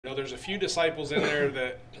There's a few disciples in there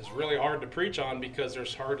that is really hard to preach on because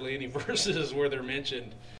there's hardly any verses where they're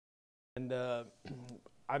mentioned. And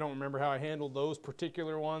I don't remember how I handled those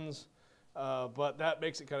particular ones, but that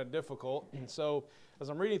makes it kind of difficult. And so as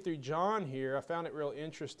I'm reading through John here, I found it real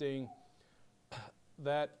interesting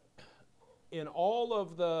that in all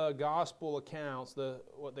of the gospel accounts,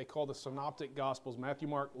 what they call the synoptic gospels, Matthew,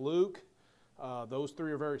 Mark, Luke, those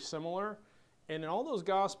three are very similar. And in all those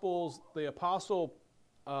gospels, the apostle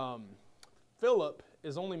Philip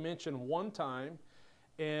is only mentioned one time,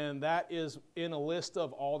 and that is in a list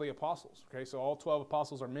of all the apostles. Okay, so all 12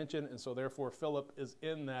 apostles are mentioned, and so therefore Philip is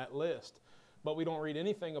in that list. But we don't read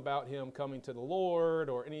anything about him coming to the Lord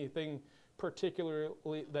or anything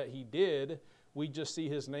particularly that he did. We just see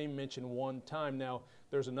his name mentioned one time. Now,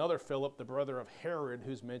 there's another Philip, the brother of Herod,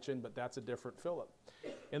 who's mentioned, but that's a different Philip.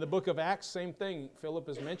 In the book of Acts, same thing. Philip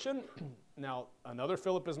is mentioned. Now, another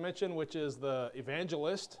Philip is mentioned, which is the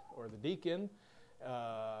evangelist or the deacon.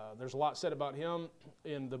 There's a lot said about him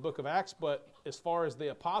in the book of Acts, but as far as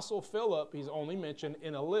the apostle Philip, he's only mentioned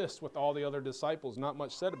in a list with all the other disciples. Not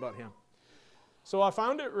much said about him. So I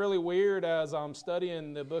found it really weird as I'm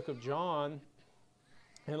studying the book of John.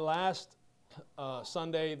 And last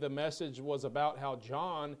Sunday, the message was about how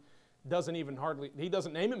John he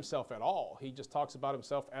doesn't name himself at all. He just talks about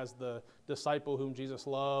himself as the disciple whom Jesus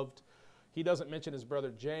loved. He doesn't mention his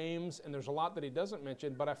brother James, and there's a lot that he doesn't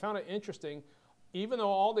mention, but I found it interesting, even though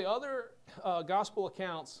all the other gospel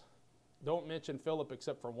accounts don't mention Philip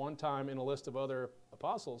except for one time in a list of other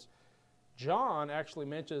apostles, John actually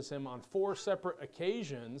mentions him on 4 separate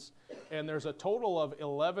occasions, and there's a total of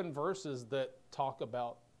 11 verses that talk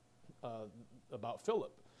about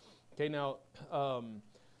Philip. Okay, now,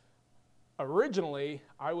 originally,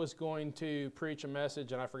 I was going to preach a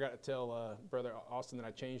message, and I forgot to tell Brother Austin that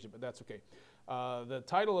I changed it, but that's okay. The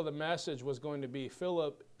title of the message was going to be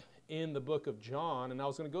Philip in the book of John, and I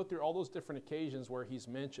was going to go through all those different occasions where he's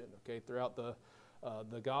mentioned, okay, throughout the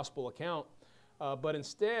gospel account. But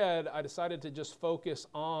instead, I decided to just focus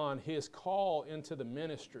on his call into the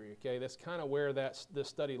ministry, okay? That's kind of where this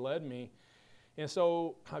study led me. And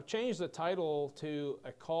so I've changed the title to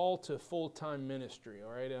A Call to Full-Time Ministry,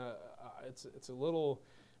 all right? It's a little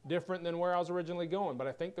different than where I was originally going, but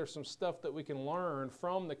I think there's some stuff that we can learn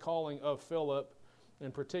from the calling of Philip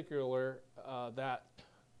in particular that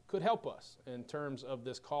could help us in terms of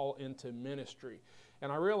this call into ministry.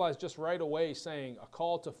 And I realized just right away saying a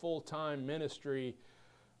call to full-time ministry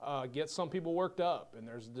gets some people worked up, and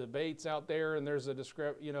there's debates out there, and there's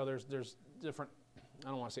there's different, I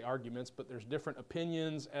don't want to say arguments, but there's different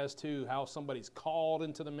opinions as to how somebody's called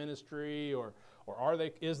into the ministry, or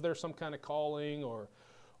is there some kind of calling, or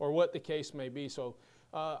what the case may be. So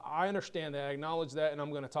I understand that, I acknowledge that, and I'm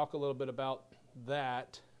going to talk a little bit about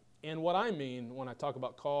that and what I mean when I talk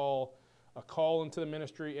about a call into the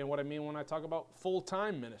ministry, and what I mean when I talk about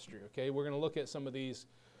full-time ministry. Okay, we're going to look at some of these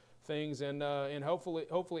things, and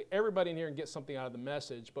hopefully everybody in here can get something out of the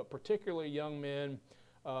message, but particularly young men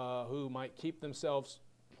who might keep themselves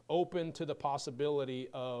open to the possibility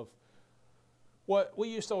of what we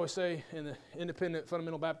used to always say in the independent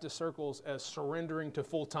fundamental Baptist circles as surrendering to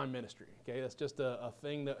full-time ministry. Okay, that's just a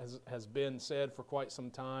thing that has been said for quite some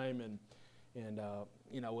time, and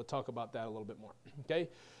we'll talk about that a little bit more. Okay,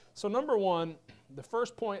 so number one, the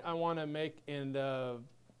first point I want to make, and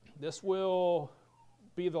this will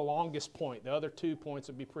be the longest point. The other 2 points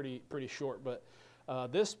would be pretty short, but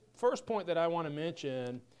this first point that I want to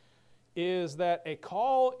mention is that a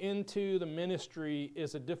call into the ministry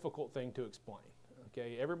is a difficult thing to explain.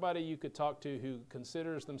 Okay, everybody you could talk to who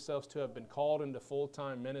considers themselves to have been called into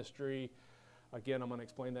full-time ministry, again, I'm going to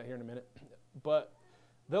explain that here in a minute, but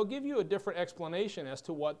they'll give you a different explanation as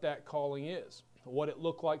to what that calling is, what it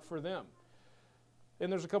looked like for them. And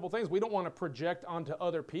there's a couple things. We don't want to project onto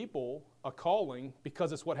other people a calling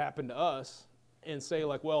because it's what happened to us, and say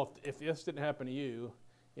like, well, if this didn't happen to you,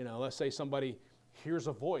 let's say somebody hears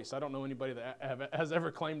a voice. I don't know anybody that has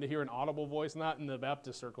ever claimed to hear an audible voice, not in the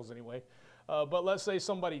Baptist circles anyway. But let's say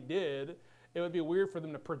somebody did, it would be weird for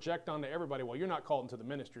them to project onto everybody, well, you're not called into the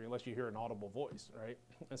ministry unless you hear an audible voice, right?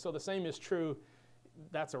 And so the same is true.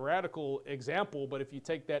 That's a radical example, but if you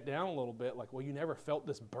take that down a little bit, like, well, you never felt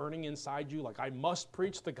this burning inside you, like, I must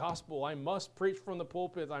preach the gospel, I must preach from the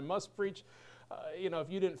pulpit, I must preach, if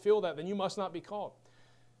you didn't feel that, then you must not be called.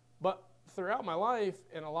 But throughout my life,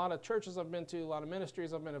 in a lot of churches I've been to, a lot of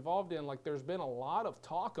ministries I've been involved in, like, there's been a lot of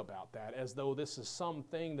talk about that, as though this is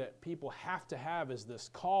something that people have to have, is this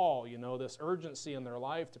call, this urgency in their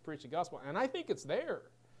life to preach the gospel. And I think it's there.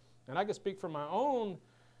 And I can speak from my own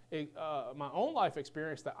my own life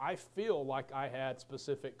experience that I feel like I had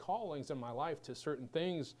specific callings in my life to certain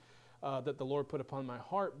things that the Lord put upon my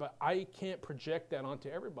heart, but I can't project that onto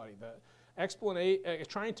everybody.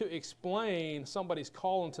 Trying to explain somebody's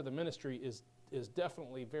call into the ministry is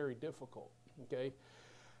definitely very difficult. Okay.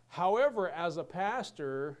 However, as a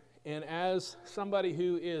pastor and as somebody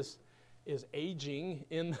who is aging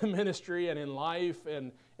in the ministry and in life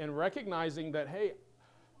and recognizing that, hey,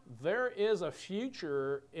 there is a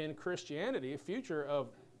future in Christianity, a future of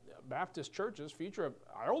Baptist churches, future of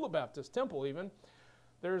Iola Baptist Temple even.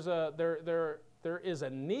 There is a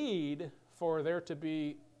need for there to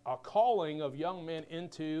be a calling of young men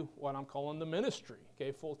into what I'm calling the ministry,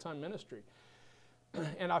 okay, full-time ministry.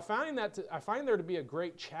 And I find there to be a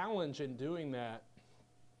great challenge in doing that.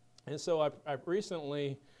 And so I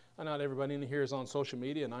recently, not everybody in here is on social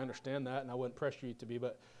media, and I understand that, and I wouldn't pressure you to be,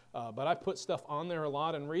 but I put stuff on there a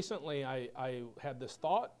lot. And recently I had this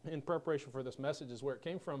thought in preparation for this message, is where it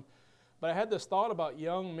came from. But I had this thought about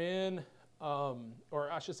young men, or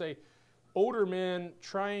I should say older men,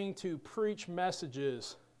 trying to preach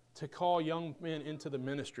messages to call young men into the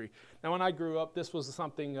ministry. Now, when I grew up, this was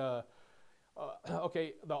something...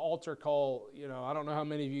 okay, the altar call, I don't know how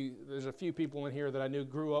many of you, there's a few people in here that I knew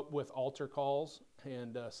grew up with altar calls,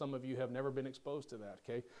 and some of you have never been exposed to that,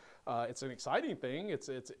 okay? It's an exciting thing.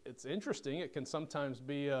 It's interesting. It can sometimes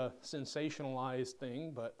be a sensationalized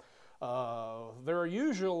thing, but there are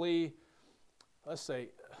usually, let's say,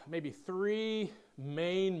 maybe 3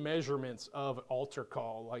 main measurements of an altar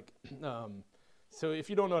call. Like, so if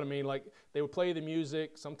you don't know what I mean, like they would play the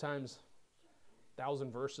music, sometimes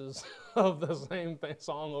 1,000 verses of the same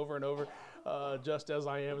song over and over, just as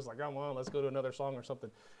I am. It's like, come on, let's go to another song or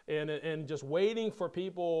something. And just waiting for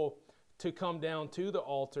people to come down to the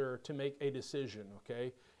altar to make a decision,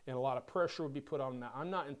 okay? And a lot of pressure would be put on that. I'm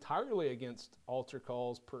not entirely against altar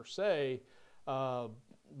calls per se,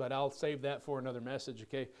 but I'll save that for another message,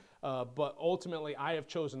 okay? But ultimately, I have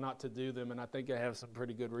chosen not to do them, and I think I have some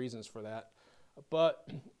pretty good reasons for that. But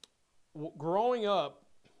growing up,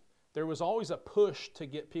 there was always a push to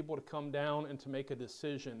get people to come down and to make a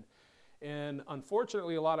decision. And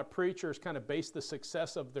unfortunately, a lot of preachers kind of base the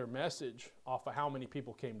success of their message off of how many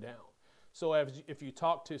people came down. So if you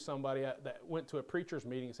talk to somebody that went to a preacher's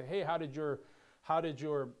meeting and say, hey, how did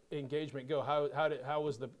your engagement go? How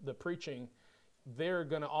was the preaching? They're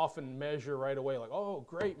going to often measure right away, like, oh,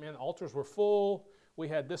 great, man, the altars were full. We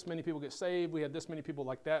had this many people get saved. We had this many people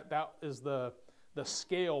like that. That is the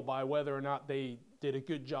scale by whether or not they did a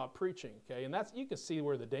good job preaching, okay? And you can see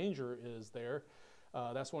where the danger is there.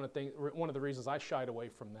 That's one of the reasons I shied away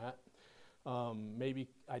from that. Maybe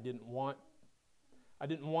I didn't want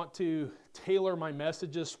to tailor my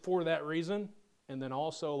messages for that reason, and then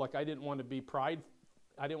also, like, I didn't want to be pride.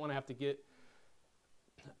 I didn't want to have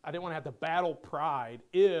to battle pride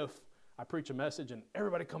if I preach a message and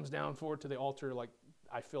everybody comes down forward to the altar. Like,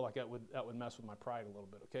 I feel like that would mess with my pride a little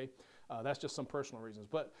bit, okay? That's just some personal reasons.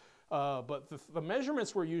 But the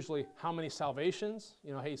measurements were usually how many salvations.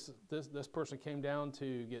 Hey, this person came down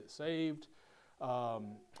to get saved. How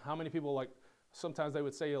many people, like, sometimes they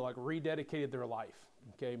would say, like, rededicated their life,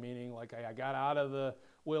 okay? Meaning, like, I got out of the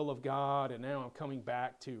will of God, and now I'm coming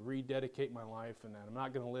back to rededicate my life, and I'm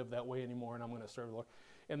not going to live that way anymore, and I'm going to serve the Lord.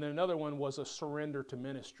 And then another one was a surrender to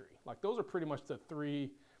ministry. Like, those are pretty much the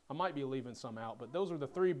 3. I might be leaving some out, but those are the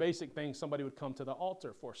 3 basic things somebody would come to the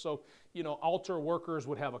altar for. So, altar workers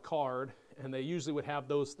would have a card, and they usually would have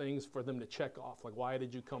those things for them to check off. Like, why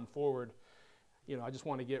did you come forward? I just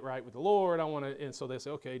want to get right with the Lord. And so they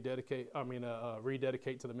say, okay,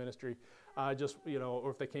 rededicate to the ministry. Or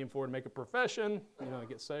if they came forward and make a profession,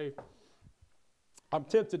 get saved. I'm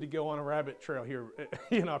tempted to go on a rabbit trail here.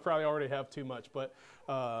 I probably already have too much, but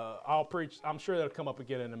I'll preach. I'm sure that'll come up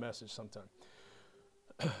again in a message sometime.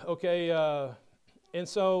 Okay, and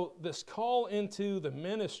so this call into the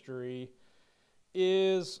ministry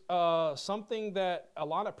is something that a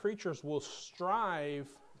lot of preachers will strive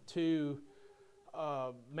to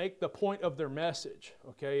make the point of their message.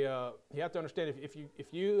 Okay, you have to understand,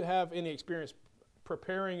 if you have any experience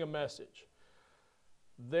preparing a message,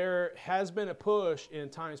 there has been a push in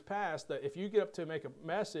times past that if you get up to make a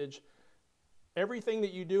message, everything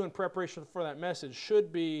that you do in preparation for that message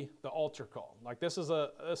should be the altar call. Like, this is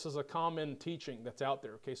a common teaching that's out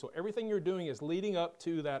there. Okay, so everything you're doing is leading up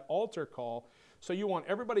to that altar call. So you want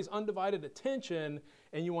everybody's undivided attention,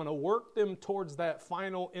 and you want to work them towards that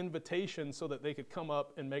final invitation so that they could come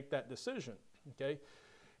up and make that decision. Okay,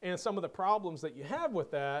 and some of the problems that you have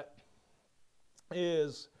with that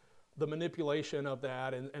is the manipulation of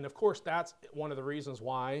that. And of course, that's one of the reasons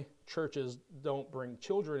why churches don't bring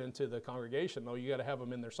children into the congregation. No, you got to have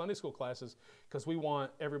them in their Sunday school classes, because we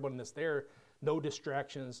want everyone that's there, no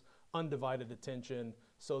distractions, undivided attention,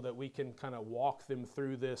 so that we can kind of walk them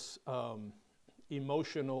through this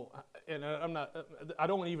emotional, and I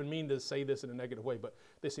don't even mean to say this in a negative way, but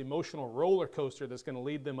this emotional roller coaster that's going to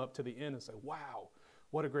lead them up to the end and say, wow,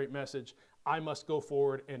 what a great message. I must go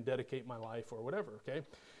forward and dedicate my life or whatever, okay?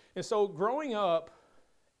 And so growing up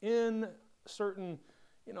in certain,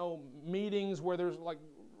 meetings where there's like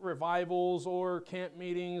revivals or camp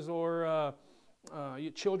meetings or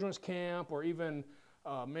children's camp, or even,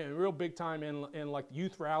 real big time in like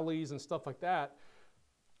youth rallies and stuff like that,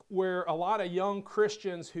 where a lot of young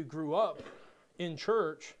Christians who grew up in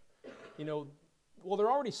church, well,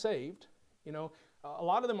 they're already saved, a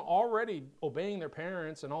lot of them already obeying their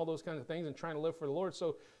parents and all those kinds of things and trying to live for the Lord.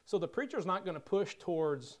 So the preacher's not going to push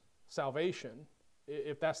towards salvation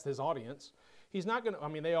if that's his audience. He's not going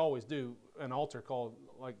to, they always do an altar call,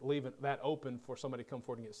 like leaving that open for somebody to come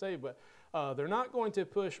forward and get saved, but they're not going to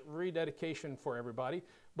push rededication for everybody,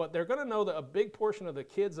 but they're going to know that a big portion of the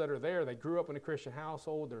kids that are there, they grew up in a Christian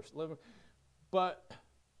household, they're living, but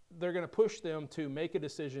they're going to push them to make a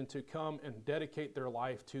decision to come and dedicate their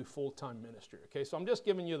life to full-time ministry. Okay, so I'm just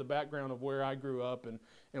giving you the background of where I grew up and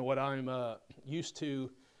what I'm used to,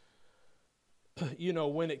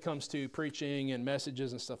 when it comes to preaching and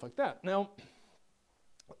messages and stuff like that. Now,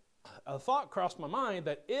 a thought crossed my mind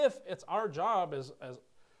that if it's our job as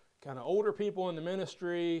kind of older people in the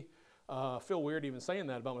ministry, I feel weird even saying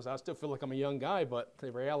that about myself. I still feel like I'm a young guy, but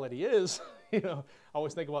the reality is, I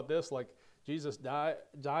always think about this, like Jesus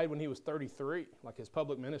died when he was 33. Like his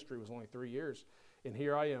public ministry was only 3 years. And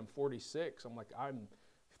here I am, 46. I'm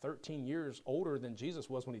 13 years older than Jesus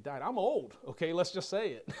was when he died. I'm old, okay, let's just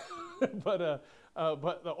say it. But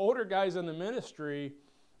the older guys in the ministry,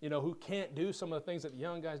 who can't do some of the things that the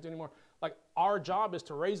young guys do anymore, like our job is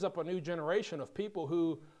to raise up a new generation of people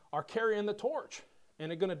who are carrying the torch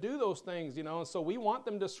and are going to do those things, and so we want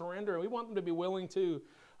them to surrender, and we want them to be willing to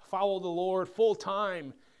follow the Lord full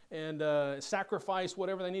time and sacrifice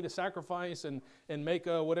whatever they need to sacrifice and make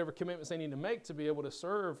whatever commitments they need to make to be able to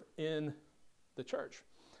serve in the church.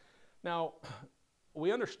 Now,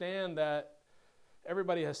 we understand that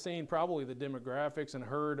everybody has seen probably the demographics and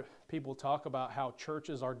heard people talk about how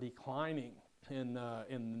churches are declining in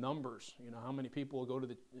numbers. How many people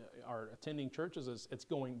are attending churches, it's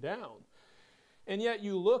going down. And yet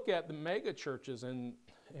you look at the mega churches and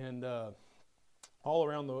all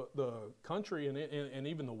around the country and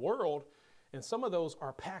even the world, and some of those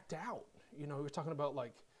are packed out. We're talking about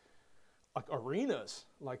like arenas,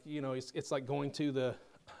 it's like going to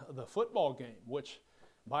the football game, which,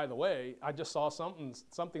 by the way, I just saw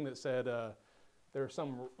something that said there's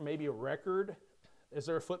maybe a record. Is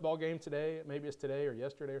there a football game today? Maybe it's today or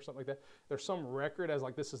yesterday or something like that. There's some record as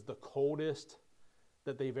like this is the coldest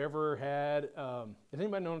that they've ever had. Does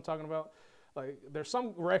anybody know what I'm talking about? Like there's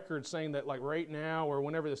some record saying that like right now or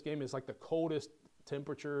whenever this game is like the coldest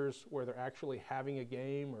temperatures where they're actually having a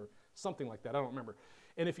game or something like that. I don't remember.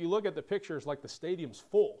 And if you look at the pictures, like the stadium's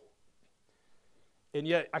full. And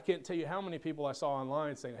yet, I can't tell you how many people I saw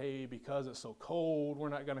online saying, hey, because it's so cold, we're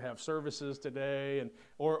not going to have services today.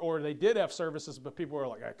 Or they did have services, but people were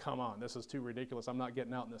like, come on, this is too ridiculous. I'm not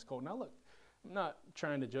getting out in this cold. Now, look, I'm not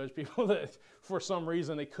trying to judge people that for some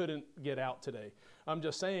reason they couldn't get out today. I'm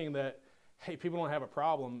just saying that, hey, people don't have a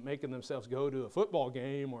problem making themselves go to a football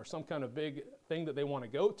game or some kind of big thing that they want to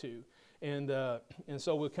go to. And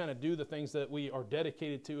so we'll kind of do the things that we are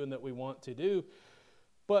dedicated to and that we want to do.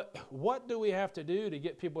 But what do we have to do to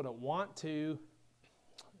get people to want to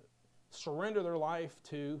surrender their life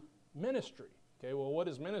to ministry? Okay, well, what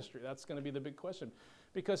is ministry? That's going to be the big question.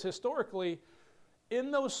 Because historically,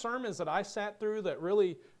 in those sermons that I sat through that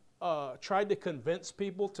really tried to convince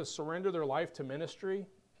people to surrender their life to ministry,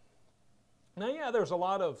 now, yeah, there's a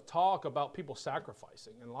lot of talk about people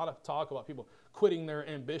sacrificing and a lot of talk about people quitting their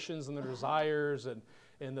ambitions and their desires and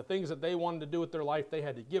the things that they wanted to do with their life, they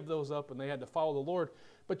had to give those up and they had to follow the Lord.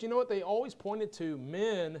 But you know what? They always pointed to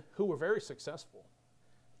men who were very successful.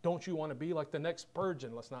 Don't you want to be like the next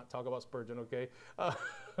Spurgeon? Let's not talk about Spurgeon, okay?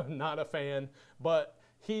 Not a fan, but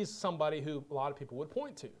he's somebody who a lot of people would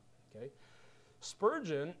point to, okay?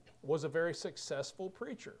 Spurgeon was a very successful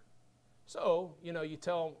preacher. So, you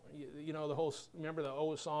tell, the whole, remember the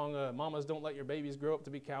old song, Mamas Don't Let Your Babies Grow Up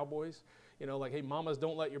to Be Cowboys? Like, hey, mamas,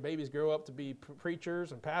 don't let your babies grow up to be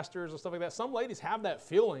preachers and pastors and stuff like that. Some ladies have that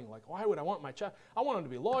feeling, like, why would I want my child? I want them to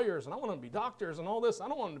be lawyers, and I want them to be doctors and all this. I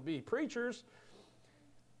don't want them to be preachers.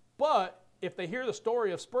 But if they hear the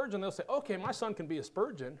story of Spurgeon, they'll say, okay, my son can be a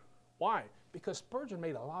Spurgeon. Why? Because Spurgeon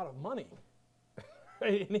made a lot of money.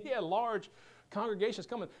 And he had large congregations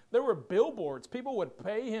coming. There were billboards. People would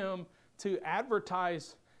pay him to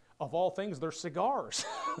advertise, of all things, their cigars,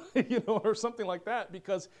 or something like that,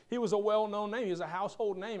 because he was a well-known name. He was a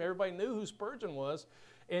household name. Everybody knew who Spurgeon was,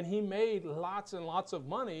 and he made lots and lots of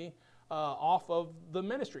money off of the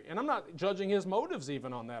ministry. And I'm not judging his motives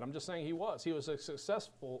even on that. I'm just saying he was. He was a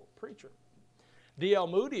successful preacher. D.L.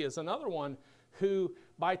 Moody is another one who,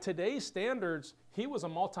 by today's standards, he was a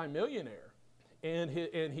multimillionaire. And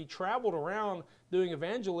he traveled around doing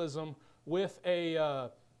evangelism with a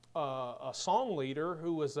song leader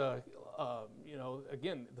who was,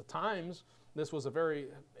 again, the times, this was a very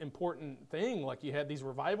important thing. Like you had these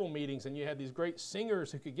revival meetings and you had these great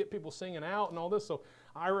singers who could get people singing out and all this. So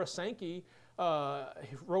Ira Sankey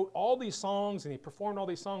he wrote all these songs and he performed all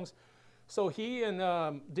these songs. So he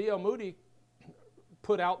and D.L. Moody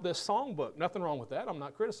put out this songbook. Nothing wrong with that. I'm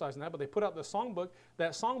not criticizing that, but they put out this songbook.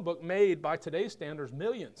 That songbook made, by today's standards,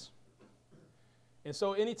 millions. And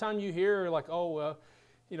so anytime you hear like,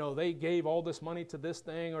 they gave all this money to this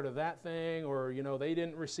thing or to that thing, or, they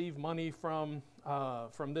didn't receive money from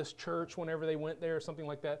this church whenever they went there or something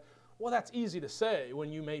like that, well, that's easy to say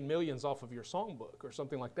when you made millions off of your songbook or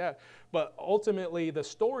something like that. But ultimately, the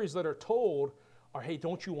stories that are told or, hey,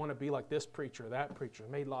 don't you want to be like this preacher, that preacher?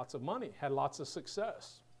 Made lots of money, had lots of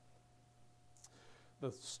success.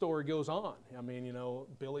 The story goes on. I mean,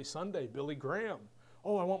 Billy Sunday, Billy Graham.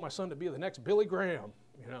 Oh, I want my son to be the next Billy Graham,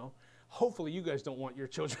 Hopefully you guys don't want your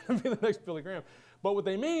children to be the next Billy Graham. But what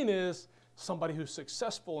they mean is somebody who's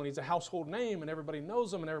successful and he's a household name and everybody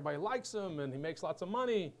knows him and everybody likes him and he makes lots of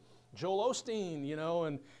money. Joel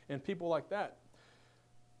Osteen, and people like that.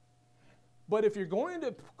 But if you're going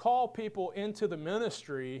to call people into the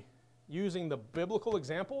ministry using the biblical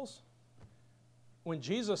examples, when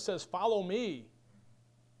Jesus says, follow me,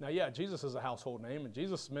 now, yeah, Jesus is a household name, and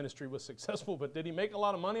Jesus' ministry was successful, but did he make a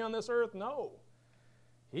lot of money on this earth? No.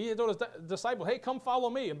 He told his disciples, hey, come follow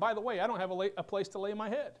me. And by the way, I don't have a place to lay my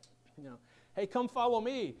head. Hey, come follow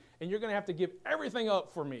me, and you're going to have to give everything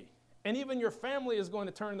up for me. And even your family is going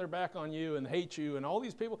to turn their back on you and hate you, and all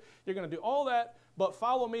these people, you're going to do all that, but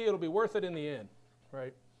follow me, it'll be worth it in the end,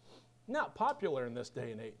 right? Not popular in this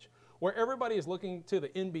day and age, where everybody is looking to the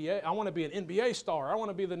NBA. I want to be an NBA star. I want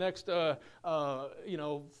to be the next,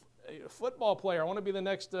 football player. I want to be the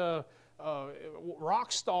next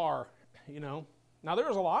rock star, Now,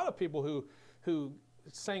 there's a lot of people who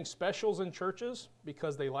sang specials in churches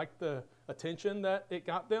because they liked the attention that it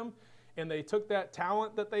got them, and they took that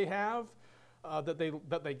talent that they have,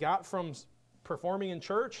 that they got from performing in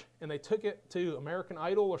church, and they took it to American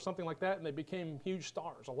Idol or something like that, and they became huge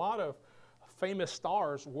stars. A lot of famous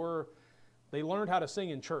stars they learned how to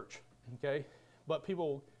sing in church, okay? But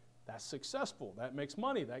people, that's successful, that makes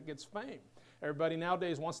money, that gets fame. Everybody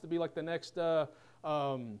nowadays wants to be like the next,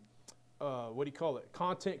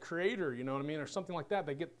 content creator, or something like that.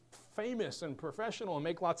 They get famous and professional and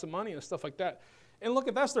make lots of money and stuff like that. And look,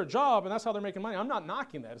 if that's their job and that's how they're making money, I'm not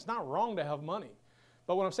knocking that. It's not wrong to have money.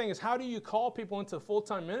 But what I'm saying is, how do you call people into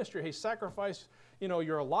full-time ministry? Hey, sacrifice,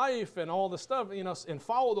 your life and all this stuff, and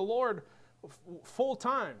follow the Lord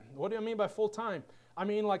full-time. What do I mean by full-time? I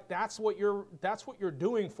mean, like, that's what you're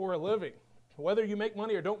doing for a living. Whether you make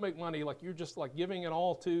money or don't make money, like you're just like giving it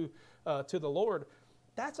all to the Lord.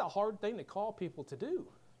 That's a hard thing to call people to do,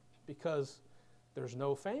 because there's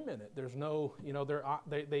no fame in it. There's no,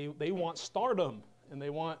 they want stardom, and they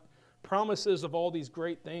want promises of all these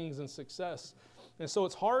great things and success. And so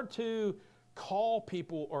it's hard to call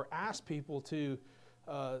people or ask people to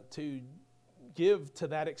give to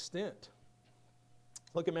that extent.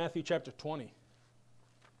 Look at Matthew chapter 20.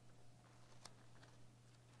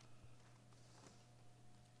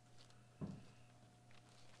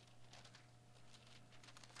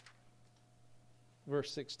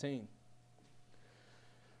 Verse 16.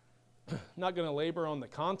 I'm not going to labor on the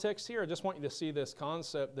context here. I just want you to see this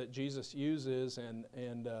concept that Jesus uses and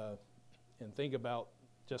think about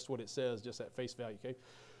just what it says, just at face value. Okay,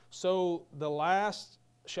 so the last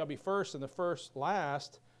shall be first, and the first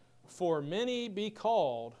last. For many be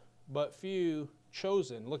called, but few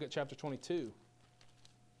chosen. Look at chapter 22,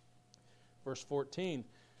 verse 14.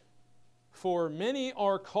 For many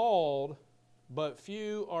are called, but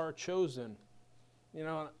few are chosen.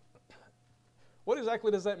 What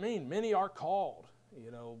exactly does that mean? Many are called,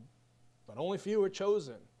 but only few are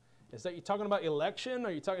chosen. Is that you talking about election?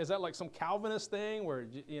 Is that like some Calvinist thing where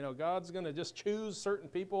God's going to just choose certain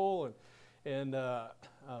people? And of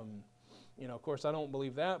course, I don't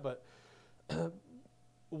believe that. But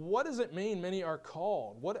what does it mean? Many are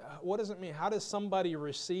called. What does it mean? How does somebody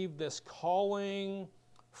receive this calling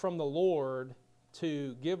from the Lord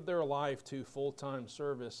to give their life to full-time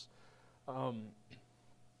service. Well,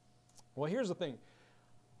 here's the thing.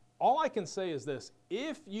 All I can say is this.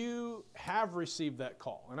 If you have received that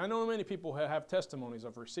call, and I know many people have testimonies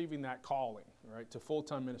of receiving that calling, right, to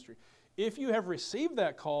full-time ministry. If you have received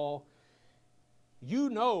that call, you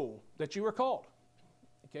know that you were called.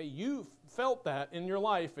 Okay, you felt that in your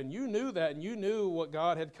life, and you knew that, and you knew what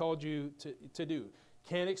God had called you to do.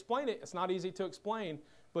 Can't explain it. It's not easy to explain,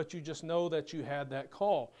 but you just know that you had that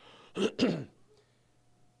call.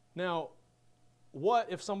 Now, what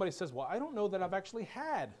if somebody says, well, I don't know that I've actually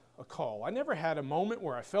had a call. I never had a moment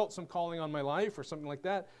where I felt some calling on my life or something like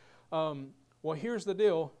that. Well, here's the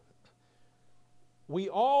deal. We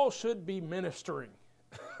all should be ministering,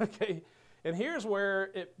 okay? And here's where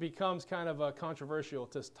it becomes kind of controversial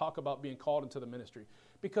to talk about being called into the ministry,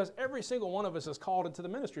 because every single one of us is called into the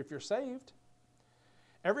ministry if you're saved.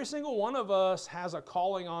 Every single one of us has a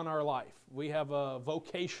calling on our life. We have a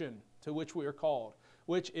vocation to which we are called,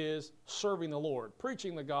 which is serving the Lord,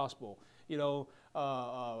 preaching the gospel,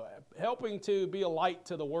 helping to be a light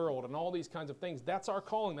to the world and all these kinds of things. That's our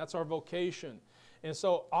calling. That's our vocation. And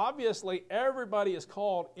so obviously everybody is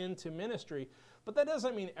called into ministry, but that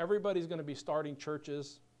doesn't mean everybody's going to be starting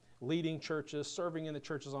churches, leading churches, serving in the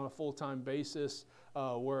churches on a full-time basis,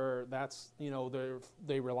 where that's,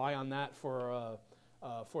 they rely on that for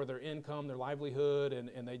their income, their livelihood,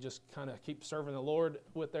 and they just kind of keep serving the Lord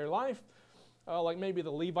with their life, like maybe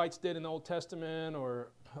the Levites did in the Old Testament,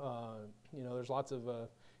 or, there's lots of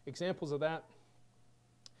examples of that.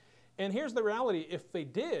 And here's the reality. If they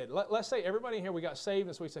did, let's say everybody in here, we got saved,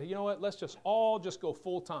 and so we said, you know what, let's just all go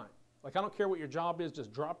full-time. Like, I don't care what your job is,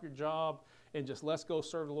 just drop your job and just let's go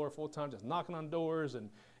serve the Lord full-time, just knocking on doors and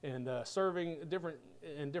serving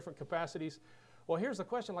in different capacities. Well, here's the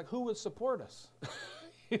question, like, who would support us?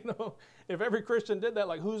 If every Christian did that,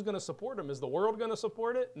 like, who's going to support them? Is the world going to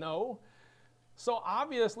support it? No. So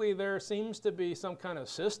obviously there seems to be some kind of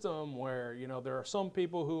system where, there are some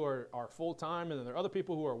people who are full-time, and then there are other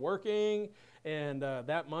people who are working, and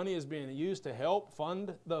that money is being used to help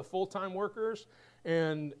fund the full-time workers,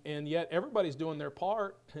 and yet everybody's doing their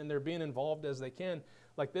part, and they're being involved as they can.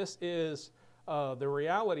 Like, this is the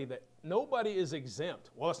reality that nobody is exempt.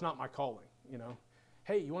 Well, it's not my calling,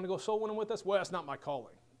 Hey, you want to go soul winning with us? Well, that's not my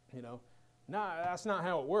calling, No, that's not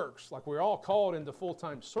how it works. Like, we're all called into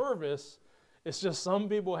full-time service. It's just some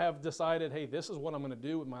people have decided, hey, this is what I'm going to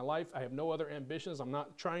do with my life. I have no other ambitions. I'm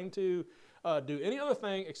not trying to do any other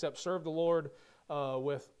thing except serve the Lord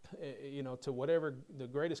with, to whatever the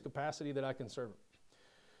greatest capacity that I can serve.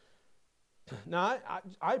 Now,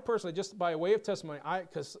 I personally, just by way of testimony,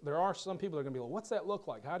 because there are some people that are going to be like, what's that look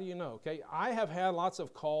like? How do you know? Okay, I have had lots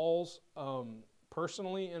of calls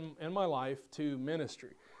personally in my life to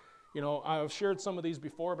ministry. I've shared some of these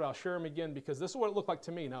before, but I'll share them again because this is what it looked like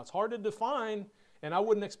to me. Now, it's hard to define, and I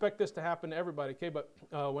wouldn't expect this to happen to everybody, okay? But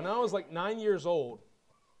when I was like 9 years old,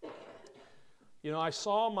 I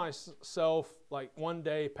saw myself like one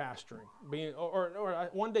day pastoring, or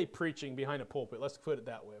one day preaching behind a pulpit. Let's put it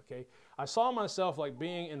that way, okay? I saw myself like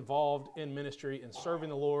being involved in ministry and serving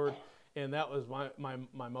the Lord, and that was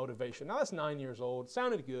my motivation. Now, that's 9 years old. It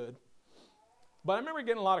sounded good. But I remember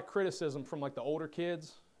getting a lot of criticism from like the older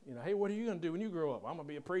kids. Hey, what are you going to do when you grow up? I'm going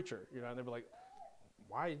to be a preacher. And they'd be like,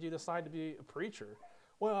 why did you decide to be a preacher?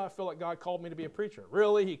 Well, I feel like God called me to be a preacher.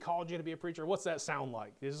 Really? He called you to be a preacher? What's that sound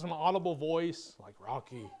like? Is it an audible voice? Like,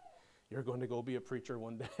 Rocky, you're going to go be a preacher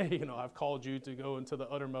one day. I've called you to go into the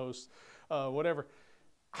uttermost, whatever.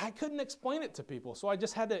 I couldn't explain it to people, so I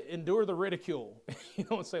just had to endure the ridicule,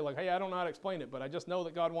 and say like, hey, I don't know how to explain it, but I just know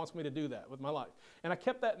that God wants me to do that with my life. And I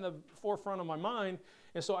kept that in the forefront of my mind,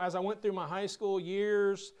 and so as I went through my high school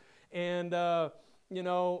years, and,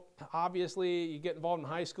 obviously you get involved in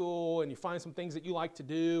high school, and you find some things that you like to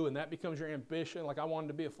do, and that becomes your ambition. Like, I wanted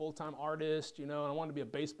to be a full-time artist, and I wanted to be a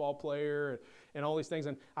baseball player, and all these things,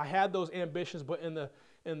 and I had those ambitions, but in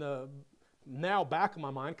the now back of my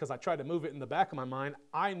mind, because I tried to move it in the back of my mind,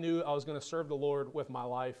 I knew I was going to serve the Lord with my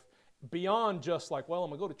life beyond just like, well, I'm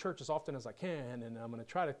going to go to church as often as I can, and I'm going to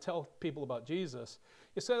try to tell people about Jesus.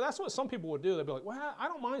 So that's what some people would do. They'd be like, well, I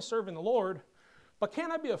don't mind serving the Lord, but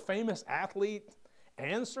can't I be a famous athlete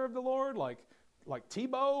and serve the Lord? Like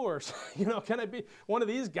Tebow, or, can I be one of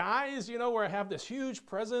these guys, where I have this huge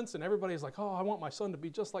presence and everybody's like, oh, I want my son to be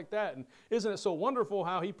just like that. And isn't it so wonderful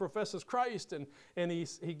how he professes Christ and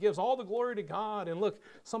he gives all the glory to God. And look,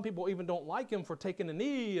 some people even don't like him for taking a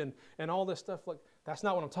knee and all this stuff. Like, that's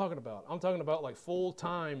not what I'm talking about. I'm talking about like full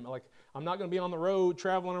time. Like, I'm not going to be on the road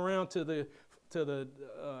traveling around to the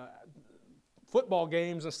football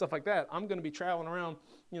games and stuff like that. I'm going to be traveling around,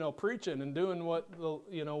 preaching and doing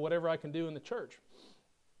whatever I can do in the church.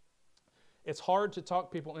 It's hard to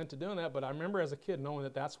talk people into doing that, but I remember as a kid knowing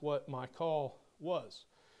that that's what my call was.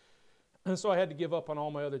 And so I had to give up on all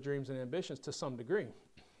my other dreams and ambitions to some degree.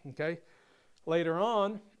 Okay? Later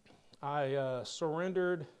on, I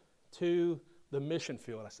surrendered to the mission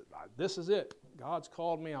field. I said, this is it. God's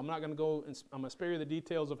called me. I'm not going to go, I'm going to spare you the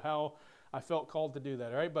details of how I felt called to do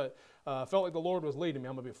that, all right? But I felt like the Lord was leading me.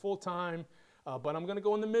 I'm going to be full-time, but I'm going to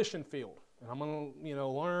go in the mission field. And I'm going to,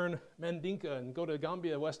 learn Mandinka and go to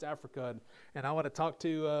Gambia, West Africa, and I want to talk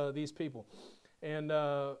to these people. And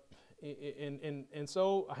so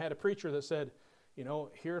I had a preacher that said,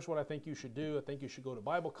 here's what I think you should do. I think you should go to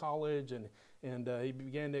Bible college. And he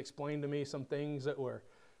began to explain to me some things that were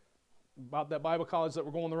about that Bible college that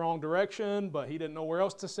were going the wrong direction, but he didn't know where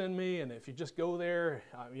else to send me. And if you just go there,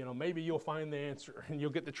 maybe you'll find the answer and you'll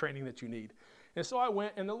get the training that you need. And so I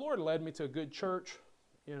went, and the Lord led me to a good church.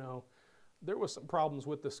 There was some problems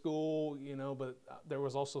with the school, but there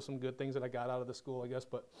was also some good things that I got out of the school, I guess.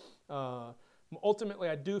 But ultimately,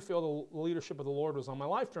 I do feel the leadership of the Lord was on my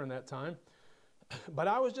life during that time. But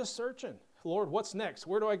I was just searching. Lord, what's next?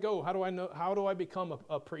 Where do I go? How do I know? How do I become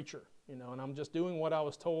a preacher? And I'm just doing what I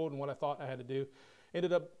was told and what I thought I had to do.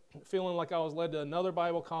 Ended up feeling like I was led to another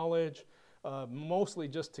Bible college, mostly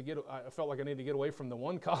just to I felt like I needed to get away from the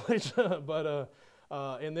one college. But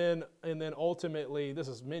and then ultimately, this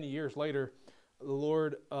is many years later, the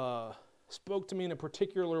Lord spoke to me in a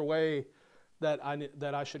particular way that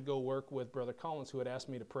I should go work with Brother Collins, who had asked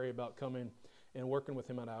me to pray about coming and working with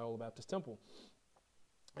him at Iowa Baptist Temple.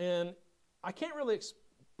 And I can't really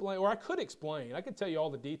explain, or I could explain. I could tell you all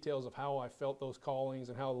the details of how I felt those callings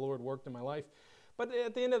and how the Lord worked in my life. But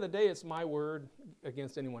at the end of the day, it's my word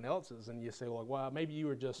against anyone else's. And you say, well, wow, maybe you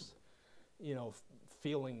were just,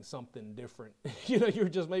 feeling something different.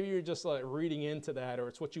 Maybe you're just like reading into that, or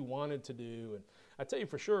it's what you wanted to do. And I tell you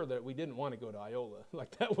for sure that we didn't want to go to Iola.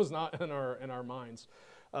 Like that was not in our minds.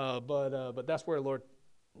 But that's where Lord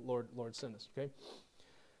sent us. Okay.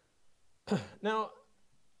 Now,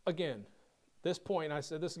 again, this point, I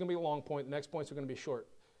said this is going to be a long point. The next points are going to be short.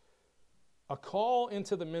 A call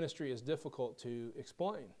into the ministry is difficult to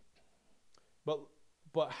explain. But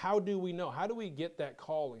how do we know? How do we get that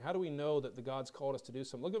calling? How do we know that the God's called us to do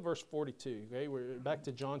something? Look at verse 42. Okay, we're back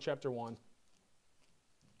to John chapter 1.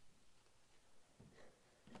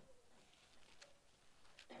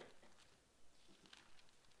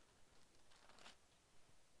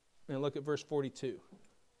 And look at verse 42.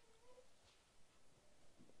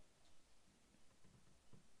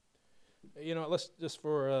 Let's just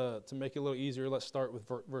to make it a little easier, let's start with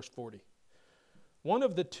verse 40. One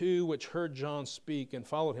of the two which heard John speak and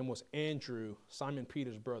followed him was Andrew, Simon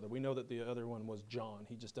Peter's brother. We know that the other one was John.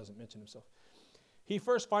 He just doesn't mention himself. He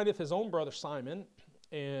first findeth his own brother Simon,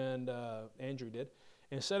 and Andrew did,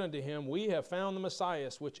 and said unto him, We have found the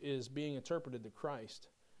Messiah, which is being interpreted the Christ.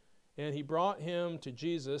 And he brought him to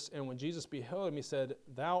Jesus, and when Jesus beheld him, he said,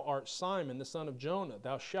 Thou art Simon, the son of Jonah.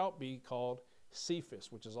 Thou shalt be called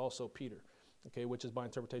Cephas, which is also Peter, okay, which is by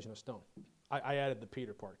interpretation of stone. I added the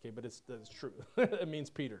Peter part, okay, but it's true. It means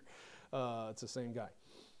Peter. It's the same guy.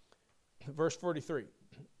 Verse 43.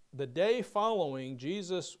 The day following,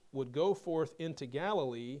 Jesus would go forth into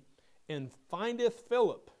Galilee, and findeth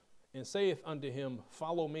Philip, and saith unto him,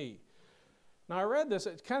 Follow me. Now I read this,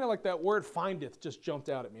 it's kind of like that word findeth just jumped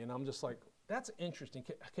out at me, and I'm just like, that's interesting.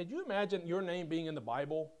 Could you imagine your name being in the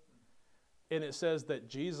Bible, and it says that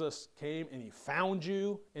Jesus came and he found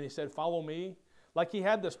you, and he said, Follow me? Like he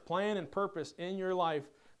had this plan and purpose in your life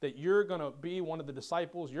that you're going to be one of the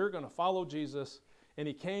disciples, you're going to follow Jesus, and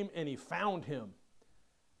he came and he found him.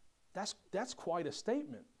 That's quite a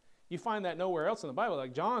statement. You find that nowhere else in the Bible.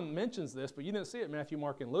 Like John mentions this, but you didn't see it in Matthew,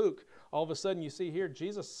 Mark, and Luke. All of a sudden you see here,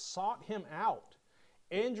 Jesus sought him out.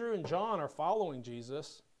 Andrew and John are following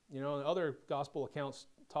Jesus. Other gospel accounts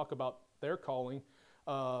talk about their calling,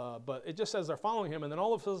 but it just says they're following him, and then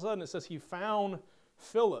all of a sudden it says he found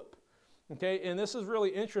Philip. Okay, and this is really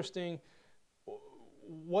interesting.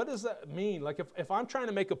 What does that mean? Like if I'm trying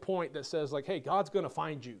to make a point that says like, hey, God's going to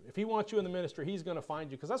find you. If he wants you in the ministry, he's going to find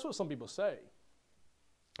you. Because that's what some people say.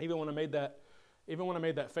 Even when I made that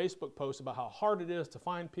Facebook post about how hard it is to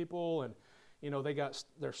find people, and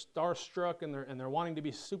they're starstruck and they're wanting to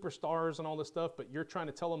be superstars and all this stuff, but you're trying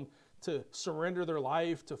to tell them to surrender their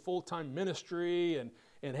life to full-time ministry,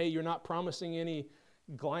 and hey, you're not promising any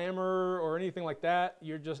glamour or anything like that.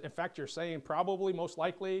 You're saying probably, most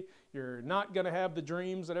likely, you're not going to have the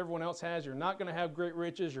dreams that everyone else has. You're not going to have great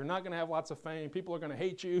riches. You're not going to have lots of fame. People are going to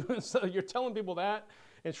hate you. So you're telling people that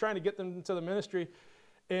and trying to get them into the ministry.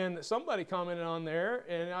 And somebody commented on there,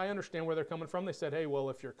 and I understand where they're coming from. They said, hey, well,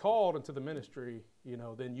 if you're called into the ministry,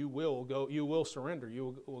 then you will surrender.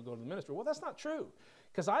 You will go to the ministry. Well, that's not true.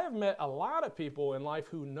 Because I have met a lot of people in life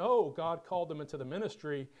who know God called them into the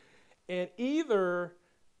ministry, and either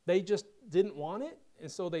they just didn't want it, and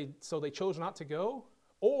so they chose not to go,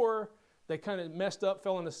 or they kind of messed up,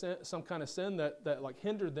 fell into some kind of sin that like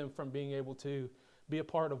hindered them from being able to be a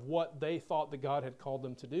part of what they thought that God had called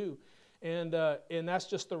them to do. And that's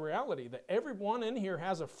just the reality, that everyone in here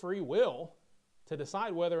has a free will to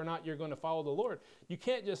decide whether or not you're going to follow the Lord. You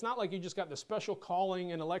can't just, not like you just got the special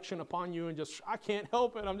calling and election upon you and just, I can't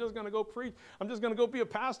help it, I'm just going to go preach, I'm just going to go be a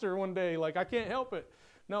pastor one day, like I can't help it.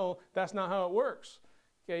 No, that's not how it works.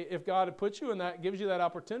 Okay, if God had put you in that, gives you that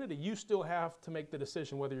opportunity, you still have to make the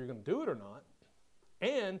decision whether you're going to do it or not.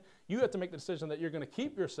 And you have to make the decision that you're going to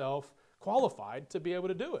keep yourself qualified to be able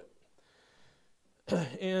to do it.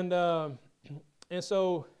 And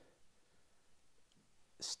so,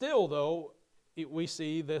 still though, we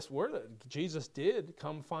see this word that Jesus did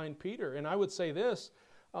come find Peter. And I would say this,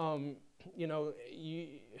 you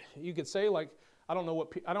could say like, I think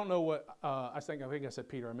I said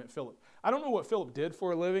Peter, I meant Philip. I don't know what Philip did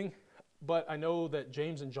for a living, but I know that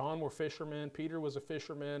James and John were fishermen. Peter was a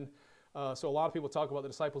fisherman. So a lot of people talk about the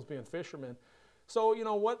disciples being fishermen. So,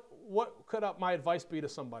 what could my advice be to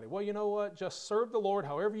somebody? Well, you know what? Just serve the Lord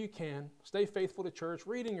however you can. Stay faithful to church,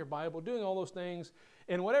 reading your Bible, doing all those things.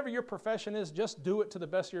 And whatever your profession is, just do it to the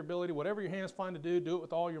best of your ability. Whatever your hands find to do it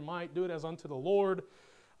with all your might. Do it as unto the Lord.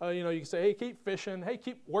 You can say, hey, keep fishing. Hey,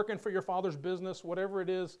 keep working for your father's business, whatever it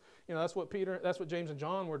is. That's what James and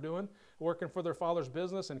John were doing, working for their father's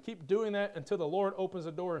business. And keep doing that until the Lord opens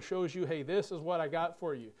the door and shows you, hey, this is what I got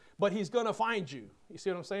for you. But he's going to find you. You see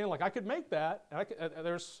what I'm saying? Like I could make that.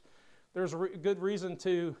 There's a good reason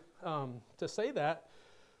to say that.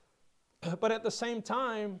 But at the same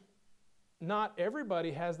time, not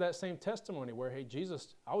everybody has that same testimony where, hey,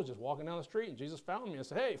 Jesus, I was just walking down the street and Jesus found me and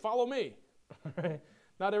said, hey, follow me.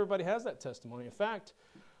 Not everybody has that testimony. In fact,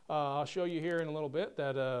 I'll show you here in a little bit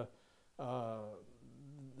that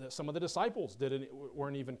some of the disciples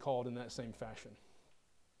weren't even called in that same fashion.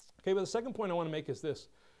 Okay, but the second point I want to make is this.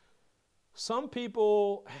 Some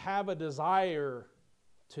people have a desire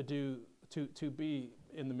to be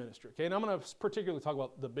in the ministry. Okay, and I'm going to particularly talk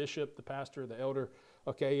about the bishop, the pastor, the elder,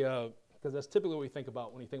 okay, because that's typically what we think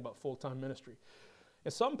about when you think about full-time ministry.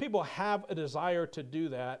 And some people have a desire to do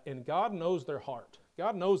that, and God knows their heart.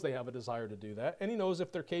 God knows they have a desire to do that, and He knows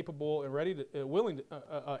if they're capable and ready to,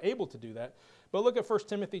 able to do that. But look at 1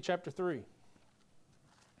 Timothy chapter 3.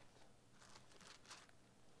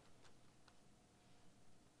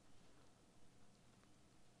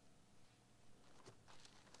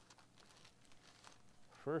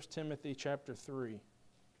 First Timothy chapter 3.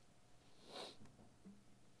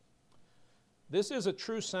 This is a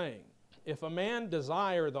true saying. If a man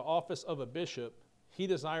desire the office of a bishop, he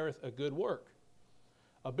desireth a good work.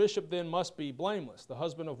 A bishop then must be blameless, the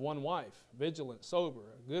husband of one wife, vigilant,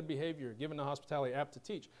 sober, good behavior, given to hospitality, apt to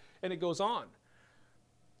teach. And it goes on.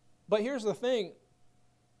 But here's the thing.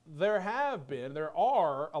 There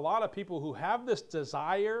are a lot of people who have this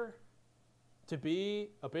desire to be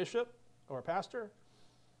a bishop or a pastor.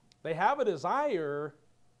 They have a desire,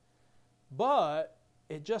 but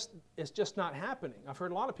it's just not happening. I've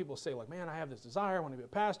heard a lot of people say, like, man, I have this desire, I want to be a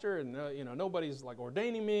pastor, and nobody's like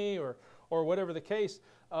ordaining me or whatever the case.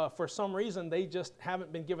 For some reason, they just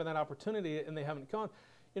haven't been given that opportunity and they haven't gone.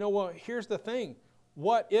 Well, here's the thing.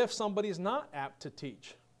 What if somebody's not apt to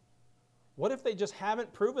teach? What if they just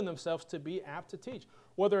haven't proven themselves to be apt to teach?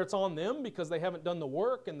 Whether it's on them because they haven't done the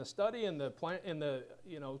work and the study and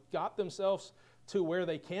got themselves to where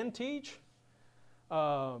they can teach,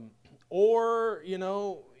 or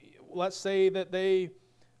let's say that they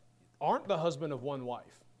aren't the husband of one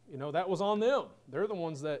wife. That was on them. They're the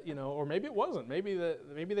ones that or maybe it wasn't. Maybe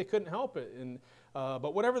they couldn't help it. And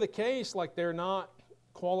but whatever the case, like they're not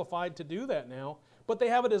qualified to do that now, but they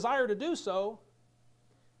have a desire to do so.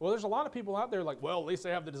 Well, there's a lot of people out there like, well, at least they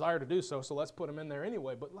have the desire to do so, so let's put them in there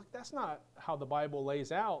anyway. But like that's not how the Bible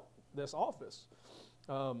lays out this office.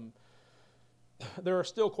 There are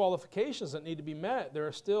still qualifications that need to be met. There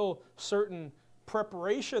are still certain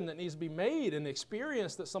preparation that needs to be made and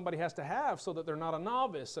experience that somebody has to have so that they're not a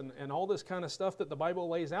novice and all this kind of stuff that the Bible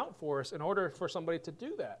lays out for us in order for somebody to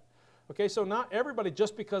do that. Okay, so not everybody,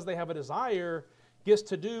 just because they have a desire, gets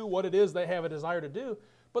to do what it is they have a desire to do.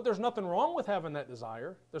 But there's nothing wrong with having that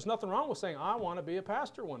desire. There's nothing wrong with saying, I want to be a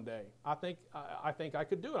pastor one day. I think I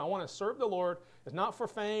could do it. I want to serve the Lord. It's not for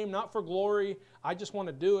fame, not for glory. I just want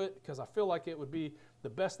to do it because I feel like it would be the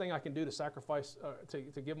best thing I can do to sacrifice,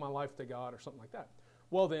 to give my life to God or something like that.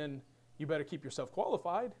 Well, then you better keep yourself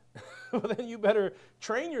qualified. Well, then you better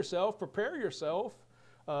train yourself, prepare yourself,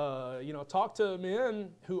 talk to men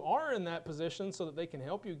who are in that position so that they can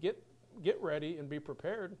help you get ready and be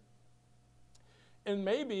prepared. And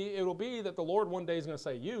maybe it'll be that the Lord one day is going to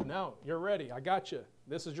say, now you're ready. I got you.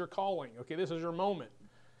 This is your calling. Okay, this is your moment.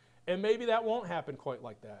 And maybe that won't happen quite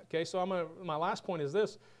like that. Okay, so my last point is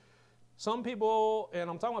this. Some people,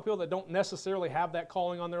 and I'm talking about people that don't necessarily have that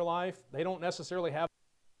calling on their life. They don't necessarily have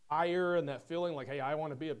fire and that feeling like, hey, I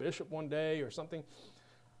want to be a bishop one day or something.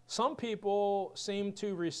 Some people seem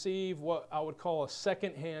to receive what I would call a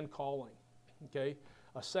second-hand calling. Okay,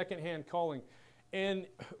 a second-hand calling. And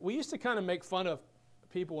we used to kind of make fun of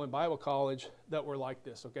people in Bible college that were like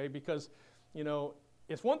this, okay? Because,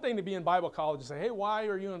 it's one thing to be in Bible college and say, hey, why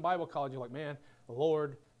are you in Bible college? You're like, man, the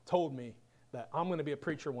Lord told me that I'm going to be a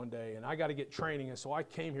preacher one day, and I got to get training, and so I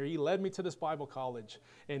came here. He led me to this Bible college,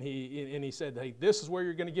 and he said, hey, this is where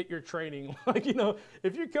you're going to get your training.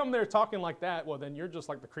 If you come there talking like that, well, then you're just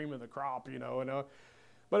like the cream of the crop,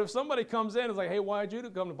 But if somebody comes in and is like, hey, why'd you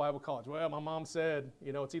come to Bible college? Well, my mom said,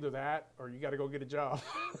 it's either that or you got to go get a job.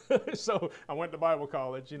 So I went to Bible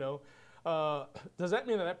college, Does that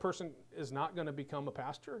mean that person is not going to become a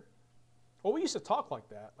pastor? Well, we used to talk like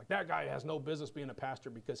that. Like, that guy has no business being a pastor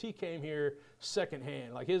because he came here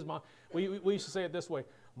secondhand. Like his mom, we used to say it this way,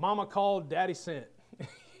 Mama called, Daddy sent.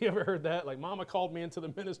 You ever heard that? Like, Mama called me into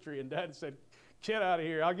the ministry and Dad said, get out of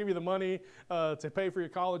here. I'll give you the money to pay for your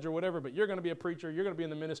college or whatever, but you're going to be a preacher. You're going to be in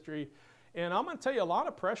the ministry. And I'm going to tell you, a lot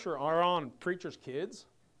of pressure are on preachers' kids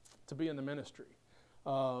to be in the ministry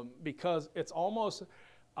because it's almost,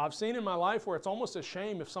 I've seen in my life where it's almost a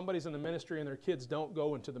shame if somebody's in the ministry and their kids don't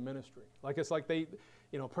go into the ministry. Like, it's like they,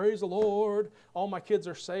 praise the Lord, all my kids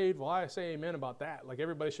are saved. Well, I say amen about that. Like,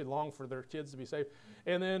 everybody should long for their kids to be saved.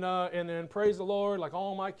 And then praise the Lord, like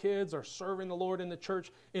all my kids are serving the Lord in the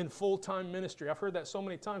church in full-time ministry. I've heard that so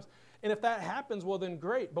many times. And if that happens, well, then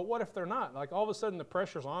great. But what if they're not? Like, all of a sudden the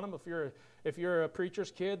pressure's on them. If you're a preacher's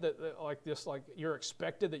kid that you're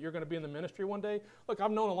expected that you're going to be in the ministry one day. Look, I've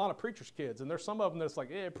known a lot of preachers' kids, and there's some of them that's like,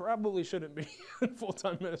 it probably shouldn't be in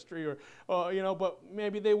full-time ministry, or but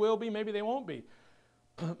maybe they will be, maybe they won't be.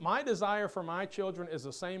 My desire for my children is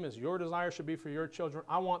the same as your desire should be for your children.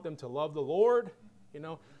 I want them to love the Lord.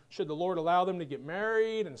 Should the Lord allow them to get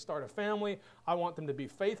married and start a family, I want them to be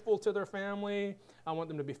faithful to their family. I want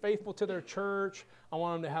them to be faithful to their church. I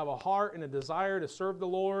want them to have a heart and a desire to serve the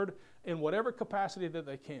Lord in whatever capacity that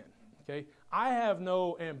they can. Okay? I have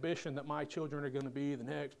no ambition that my children are going to be the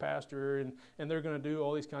next pastor and they're going to do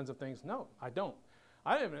all these kinds of things. No, I don't.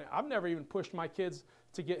 I've never even pushed my kids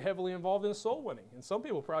to get heavily involved in soul winning. And some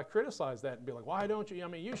people probably criticize that and be like, why don't you?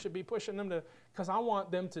 You should be pushing them to, because I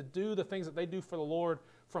want them to do the things that they do for the Lord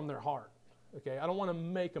from their heart. Okay, I don't want to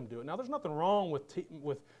make them do it. Now, there's nothing wrong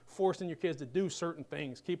with forcing your kids to do certain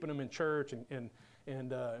things, keeping them in church and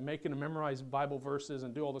making them memorize Bible verses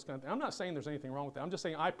and do all this kind of thing. I'm not saying there's anything wrong with that. I'm just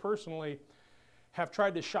saying I personally have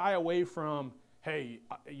tried to shy away from, hey,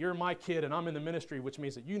 you're my kid and I'm in the ministry, which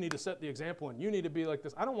means that you need to set the example and you need to be like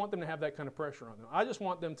this. I don't want them to have that kind of pressure on them. I just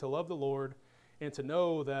want them to love the Lord and to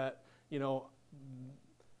know that,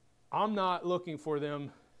 I'm not looking for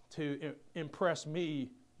them to impress me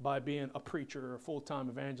by being a preacher or a full-time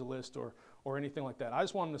evangelist or anything like that. I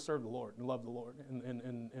just want them to serve the Lord and love the Lord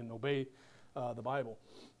and obey the Bible.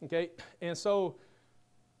 Okay? And so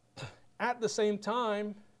at the same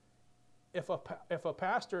time, if a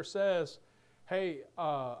pastor says, hey,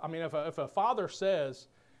 if a father says,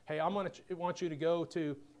 hey, I want you to go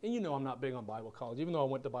to, and I'm not big on Bible college. Even though I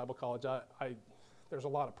went to Bible college, there's a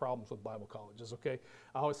lot of problems with Bible colleges, okay?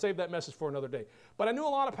 I'll save that message for another day. But I knew a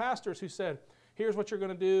lot of pastors who said, here's what you're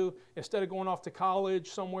going to do. Instead of going off to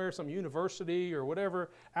college somewhere, some university or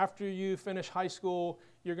whatever, after you finish high school,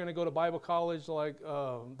 you're going to go to Bible college, like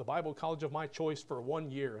the Bible college of my choice for 1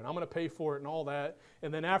 year, and I'm going to pay for it and all that.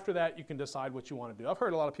 And then after that, you can decide what you want to do. I've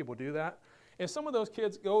heard a lot of people do that. And some of those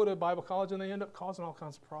kids go to Bible college and they end up causing all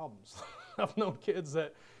kinds of problems. I've known kids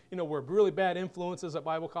that, were really bad influences at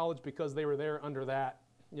Bible college because they were there under that,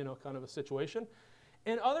 kind of a situation.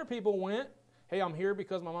 And other people went, hey, I'm here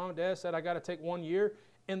because my mom and dad said I got to take 1 year,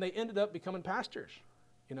 and they ended up becoming pastors,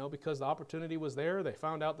 because the opportunity was there. They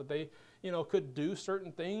found out that they, could do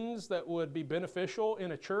certain things that would be beneficial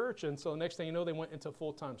in a church, and so the next thing you know, they went into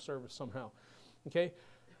full-time service somehow, okay?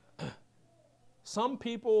 Some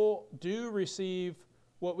people do receive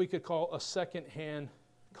what we could call a second-hand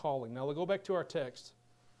calling. Now, we'll go back to our text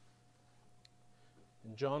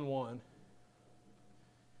in John 1.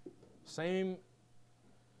 Same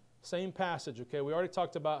passage, okay? We already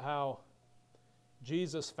talked about how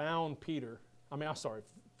Jesus found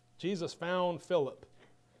Jesus found Philip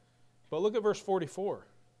But look at verse 44.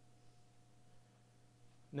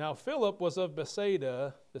 Now Philip was of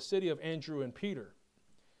Bethsaida, the city of Andrew and Peter.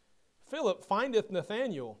 Philip findeth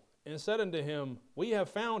Nathanael, and said unto him, We have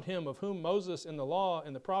found him of whom Moses in the law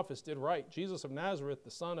and the prophets did write, Jesus of Nazareth,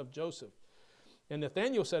 the son of Joseph. And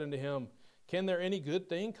Nathanael said unto him, Can there any good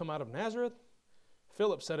thing come out of Nazareth?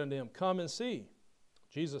 Philip said unto him, Come and see.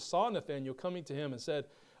 Jesus saw Nathanael coming to him, and said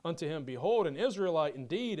unto him, Behold, an Israelite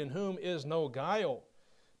indeed, in whom is no guile.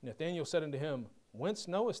 Nathanael said unto him, Whence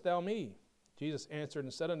knowest thou me? Jesus answered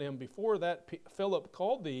and said unto him, Before that Philip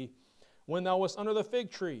called thee, when thou wast under the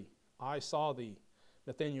fig tree, I saw thee.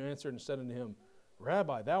 Nathanael answered and said unto him,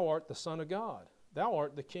 Rabbi, thou art the Son of God. Thou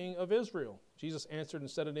art the King of Israel. Jesus answered and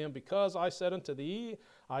said unto him, Because I said unto thee,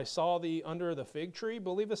 I saw thee under the fig tree,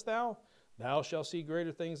 believest thou? Thou shalt see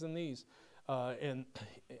greater things than these. And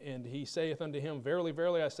he saith unto him, Verily,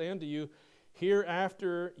 verily, I say unto you,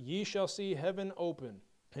 hereafter ye shall see heaven open,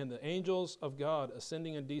 and the angels of God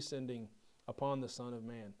ascending and descending upon the Son of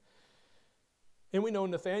Man. And we know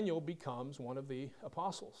Nathanael becomes one of the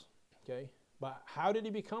apostles. Okay? But how did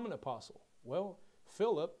he become an apostle? Well,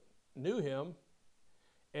 Philip knew him,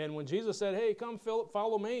 and when Jesus said, Hey, come Philip,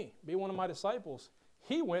 follow me, be one of my disciples,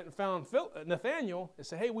 he went and found Nathanael and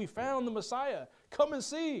said, Hey, we found the Messiah, come and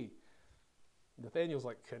see. Nathanael's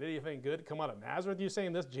like, Could anything good come out of Nazareth? You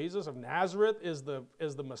saying this Jesus of Nazareth is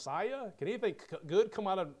the Messiah? Can anything good come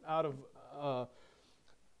out of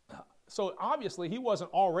So obviously he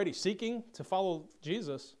wasn't already seeking to follow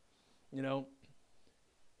Jesus, you know.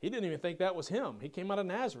 He didn't even think that was him. He came out of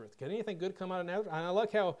Nazareth. Can anything good come out of Nazareth? And I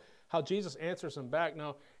like how Jesus answers him back.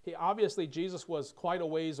 Now, Jesus was quite a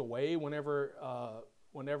ways away whenever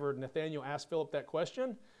Nathanael asked Philip that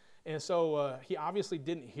question. And so he obviously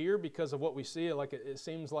didn't hear because of what we see. Like it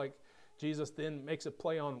seems like Jesus then makes a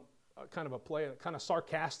play on kind of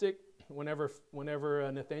sarcastic.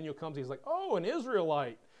 Whenever Nathanael comes, he's like, Oh, an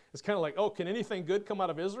Israelite. It's kind of like, oh, can anything good come out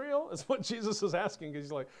of Israel? That's what Jesus is asking.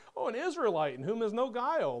 He's like, oh, an Israelite in whom is no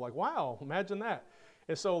guile. Like, wow, imagine that.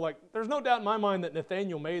 And so, like, there's no doubt in my mind that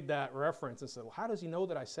Nathanael made that reference and said, well, how does he know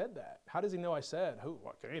that I said that? How does he know I said,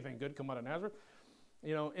 can anything good come out of Nazareth?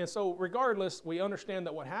 You know, and so regardless, we understand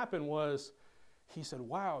that what happened was he said,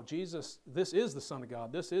 wow, Jesus, this is the Son of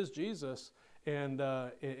God. This is Jesus. And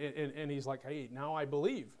he's like, hey, now I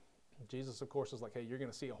believe. Jesus, of course, is like, hey, you're going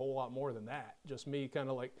to see a whole lot more than that. Just me kind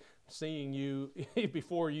of like seeing you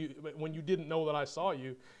when you didn't know that I saw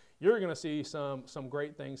you, you're going to see some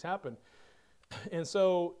great things happen. And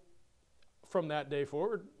so from that day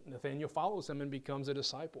forward, Nathanael follows him and becomes a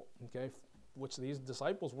disciple, okay, which these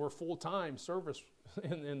disciples were full-time service,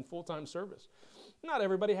 in full-time service. Not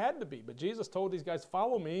everybody had to be, but Jesus told these guys,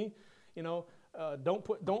 follow me, you know,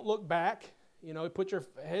 don't look back, you know, put your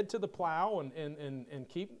head to the plow and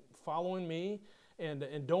keep following me,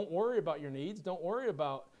 and don't worry about your needs. Don't worry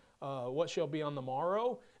about what shall be on the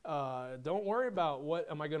morrow. Don't worry about what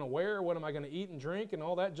am I going to wear, what am I going to eat and drink, and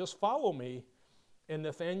all that. Just follow me. And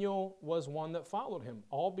Nathanael was one that followed him,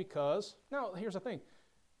 all because, now here's the thing.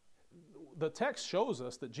 The text shows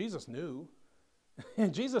us that Jesus knew,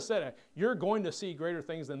 and Jesus said, you're going to see greater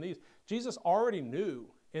things than these. Jesus already knew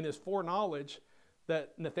in his foreknowledge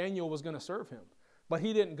that Nathanael was going to serve him. But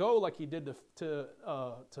he didn't go like he did to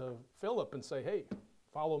Philip and say, hey,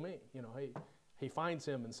 follow me. You know, hey, he finds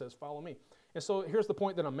him and says, follow me. And so here's the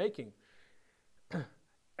point that I'm making.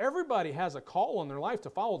 Everybody has a call in their life to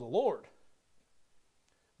follow the Lord.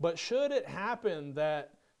 But should it happen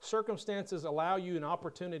that circumstances allow you an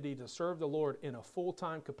opportunity to serve the Lord in a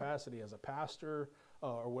full-time capacity as a pastor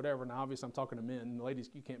or whatever, now obviously I'm talking to men, ladies,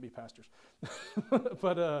 you can't be pastors,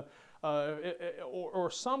 but or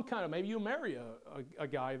some kind of, maybe you marry a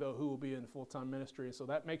guy though who will be in full-time ministry, so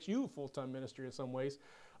that makes you full-time ministry in some ways.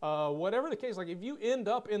 Whatever the case, like if you end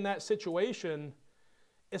up in that situation,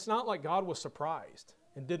 it's not like God was surprised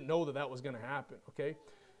and didn't know that was going to happen, okay?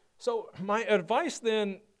 So my advice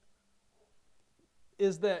then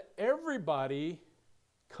is that everybody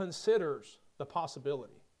considers the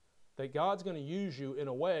possibility that God's going to use you in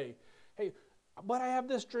a way, hey, but I have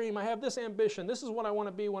this dream, I have this ambition, this is what I want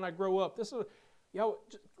to be when I grow up. This is,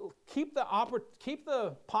 keep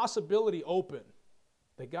the possibility open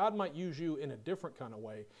that God might use you in a different kind of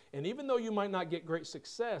way. And even though you might not get great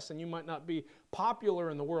success and you might not be popular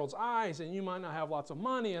in the world's eyes and you might not have lots of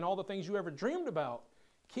money and all the things you ever dreamed about,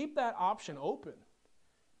 keep that option open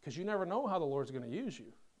because you never know how the Lord's going to use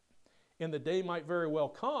you. And the day might very well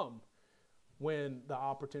come when the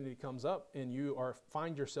opportunity comes up and you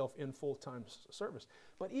find yourself in full-time service.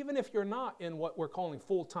 But even if you're not in what we're calling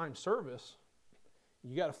full-time service,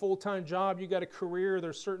 you got a full-time job, you got a career,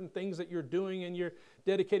 there's certain things that you're doing and you're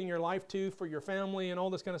dedicating your life to for your family and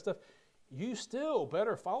all this kind of stuff, you still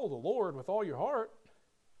better follow the Lord with all your heart.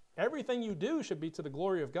 Everything you do should be to the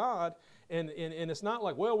glory of God, and it's not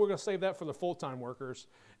like, well, we're going to save that for the full-time workers,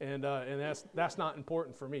 and that's not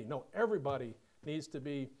important for me. No, everybody needs to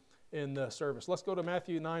be in the service. Let's go to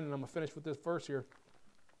Matthew 9, and I'm going to finish with this verse here.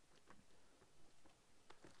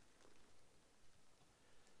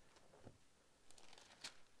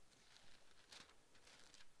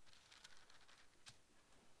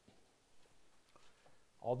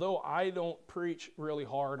 Although I don't preach really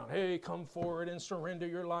hard on, hey, come forward and surrender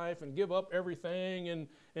your life and give up everything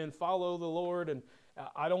and follow the Lord, and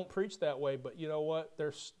I don't preach that way, but you know what?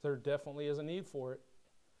 There definitely is a need for it.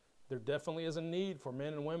 There definitely is a need for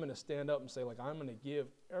men and women to stand up and say, like, I'm going to give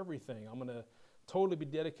everything. I'm going to totally be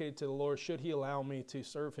dedicated to the Lord should He allow me to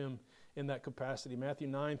serve Him in that capacity. Matthew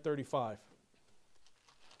 9:35.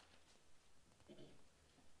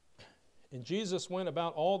 And Jesus went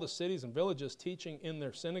about all the cities and villages, teaching in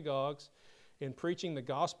their synagogues, and preaching the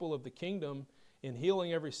gospel of the kingdom, and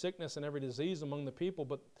healing every sickness and every disease among the people.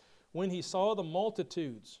 But when He saw the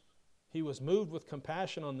multitudes, He was moved with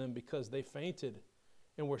compassion on them, because they fainted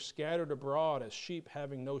and were scattered abroad as sheep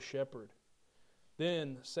having no shepherd.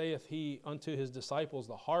 Then saith He unto His disciples,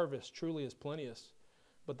 the harvest truly is plenteous,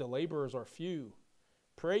 but the laborers are few.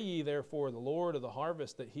 Pray ye therefore the Lord of the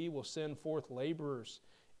harvest, that He will send forth laborers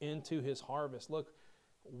into His harvest. Look,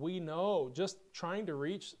 we know just trying to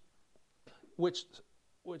reach, which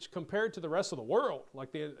compared to the rest of the world, like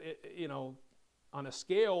on a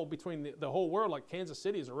scale between the whole world, like Kansas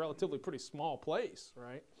City is a relatively pretty small place,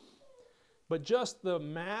 right? But just the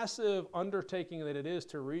massive undertaking that it is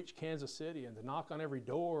to reach Kansas City and to knock on every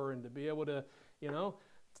door and to be able to,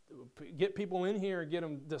 get people in here and get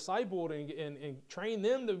them discipled and train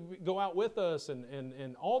them to go out with us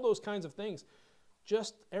and all those kinds of things.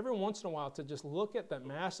 Just every once in a while to just look at that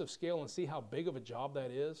massive scale and see how big of a job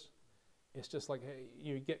that is. It's just like, hey,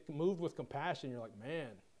 you get moved with compassion. You're like, man,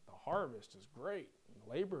 the harvest is great.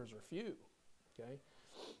 The laborers are few, okay?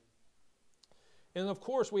 And of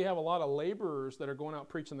course, we have a lot of laborers that are going out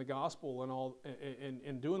preaching the gospel and all,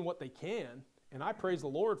 and doing what they can. And I praise the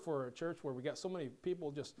Lord for a church where we got so many people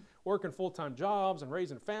just working full-time jobs and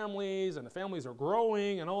raising families, and the families are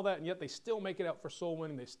growing and all that, and yet they still make it out for soul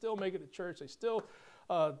winning. They still make it to church. They still,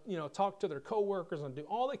 talk to their coworkers and do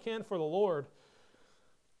all they can for the Lord.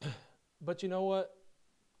 But you know what?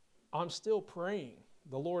 I'm still praying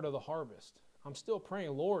the Lord of the harvest. I'm still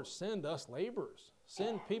praying, Lord, send us laborers.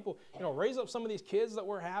 Send people, raise up some of these kids that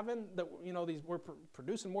we're having, that, we're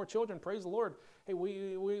producing more children. Praise the Lord. Hey,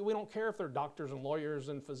 we don't care if they're doctors and lawyers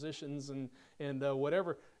and physicians and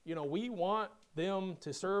whatever. We want them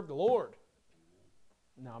to serve the Lord.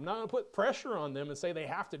 Now, I'm not going to put pressure on them and say they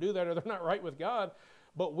have to do that or they're not right with God,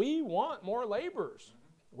 but we want more laborers.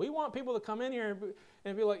 We want people to come in here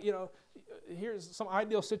and be like, here's some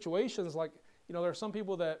ideal situations. Like, there are some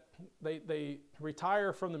people that they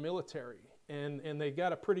retire from the military and they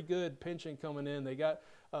got a pretty good pension coming in. They got,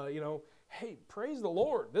 hey, praise the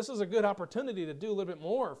Lord. This is a good opportunity to do a little bit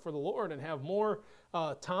more for the Lord and have more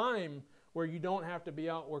time where you don't have to be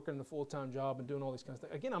out working a full-time job and doing all these kinds of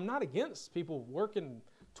things. Again, I'm not against people working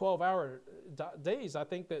 12-hour days. I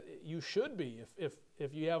think that you should be.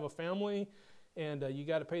 If you have a family and you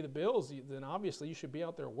got to pay the bills, then obviously you should be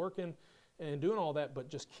out there working and doing all that. But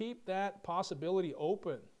just keep that possibility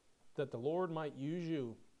open that the Lord might use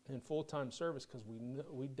you in full-time service, because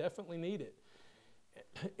we definitely need it.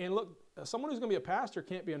 And look, someone who's going to be a pastor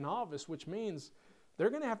can't be a novice, which means they're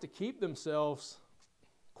going to have to keep themselves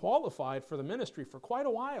qualified for the ministry for quite a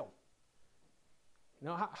while.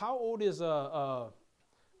 How old is I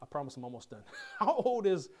promise I'm almost done. How old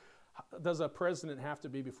does a president have to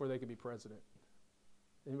be before they can be president?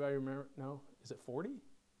 Anybody remember? No? Is it 40? 40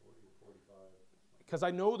 or 45. Because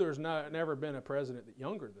I know there's never been a president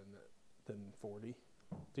younger than 40.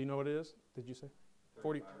 Do you know what it is? Did you say?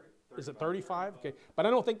 40? 35. Is it 35? Okay. But I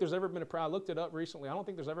don't think there's ever been I looked it up recently. I don't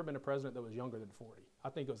think there's ever been a president that was younger than 40. I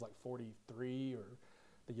think it was like 43 or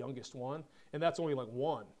the youngest one. And that's only like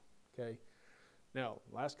one. Okay. Now,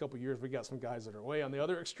 last couple of years, we got some guys that are way on the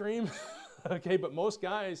other extreme. Okay. But most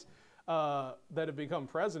guys that have become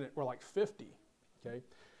president were like 50. Okay.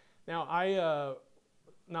 Now, I,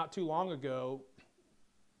 not too long ago,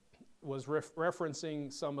 was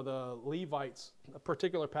referencing some of the Levites, a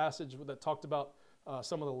particular passage that talked about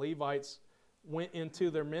some of the Levites went into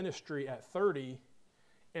their ministry at 30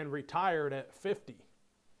 and retired at 50.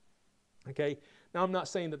 Okay, now I'm not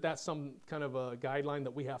saying that that's some kind of a guideline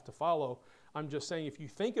that we have to follow. I'm just saying if you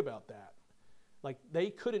think about that, like they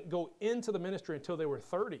couldn't go into the ministry until they were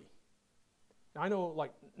 30. I know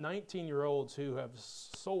like 19-year-olds who have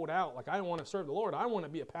sold out, like, I want to serve the Lord. I want to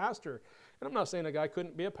be a pastor. And I'm not saying a guy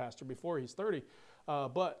couldn't be a pastor before he's 30,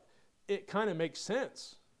 but it kind of makes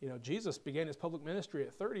sense. You know, Jesus began his public ministry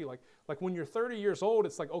at 30. Like when you're 30 years old,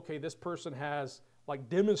 it's like, okay, this person has like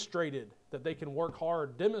demonstrated that they can work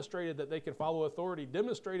hard, demonstrated that they can follow authority,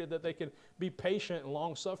 demonstrated that they can be patient and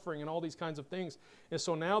long-suffering and all these kinds of things. And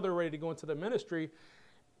so now they're ready to go into the ministry.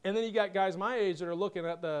 And then you got guys my age that are looking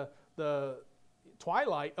at the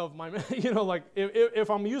twilight of my, you know, like if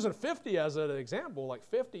I'm using 50 as an example, like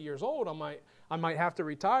 50 years old, I might have to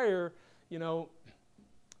retire. You know,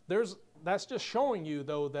 that's just showing you,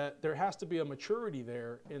 though, that there has to be a maturity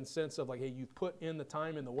there in sense of like, hey, you put in the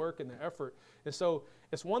time and the work and the effort. And so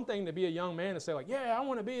it's one thing to be a young man and say like, yeah, I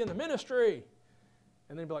want to be in the ministry.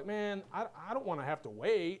 And then be like, man, I don't want to have to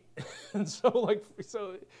wait. And so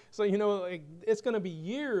you know, like, it's going to be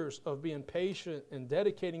years of being patient and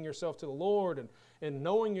dedicating yourself to the Lord and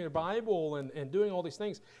knowing your Bible and doing all these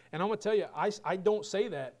things. And I'm going to tell you, I don't say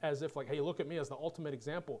that as if like, hey, look at me as the ultimate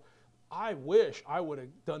example. I wish I would have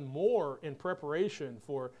done more in preparation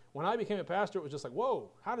for when I became a pastor. It was just like,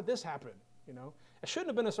 whoa, how did this happen? You know, it shouldn't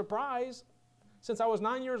have been a surprise. Since I was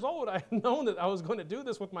 9 years old, I had known that I was going to do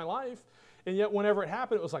this with my life. And yet whenever it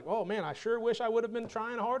happened, it was like, oh man, I sure wish I would have been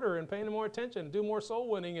trying harder and paying more attention, do more soul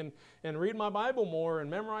winning and read my Bible more and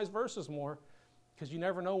memorize verses more, because you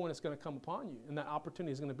never know when it's going to come upon you. And that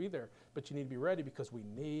opportunity is going to be there. But you need to be ready because we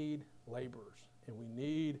need laborers and we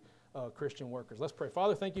need Christian workers. Let's pray.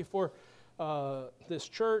 Father, thank you for this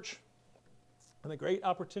church and the great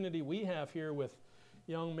opportunity we have here with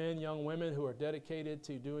young men, young women who are dedicated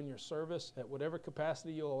to doing your service at whatever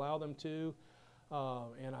capacity you'll allow them to.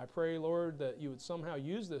 And I pray, Lord, that you would somehow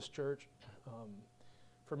use this church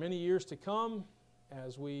for many years to come,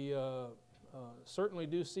 as we certainly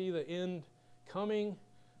do see the end coming,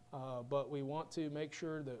 but we want to make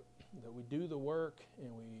sure that we do the work and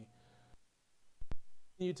we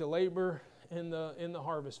continue to labor in the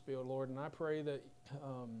harvest field, Lord. And I pray that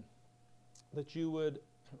that you would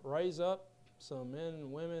raise up some men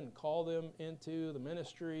and women and call them into the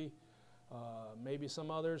ministry. Maybe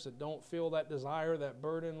some others that don't feel that desire, that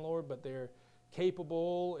burden, Lord, but they're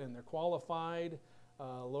capable and they're qualified.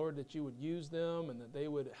 Lord, that you would use them and that they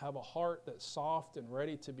would have a heart that's soft and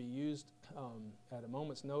ready to be used at a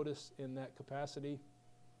moment's notice in that capacity.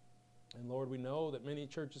 And Lord, we know that many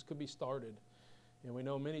churches could be started. And we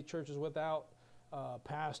know many churches without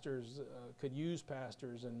pastors could use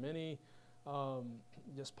pastors, and many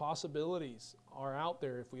just possibilities are out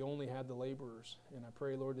there if we only had the laborers. And I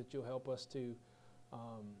pray, Lord, that you'll help us to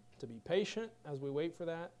be patient as we wait for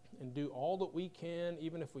that and do all that we can,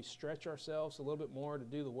 even if we stretch ourselves a little bit more to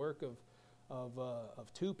do the work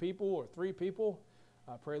of 2 people or 3 people.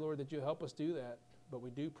 I pray, Lord, that you'll help us do that. But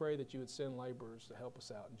we do pray that you would send laborers to help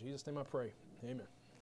us out. In Jesus' name I pray. Amen.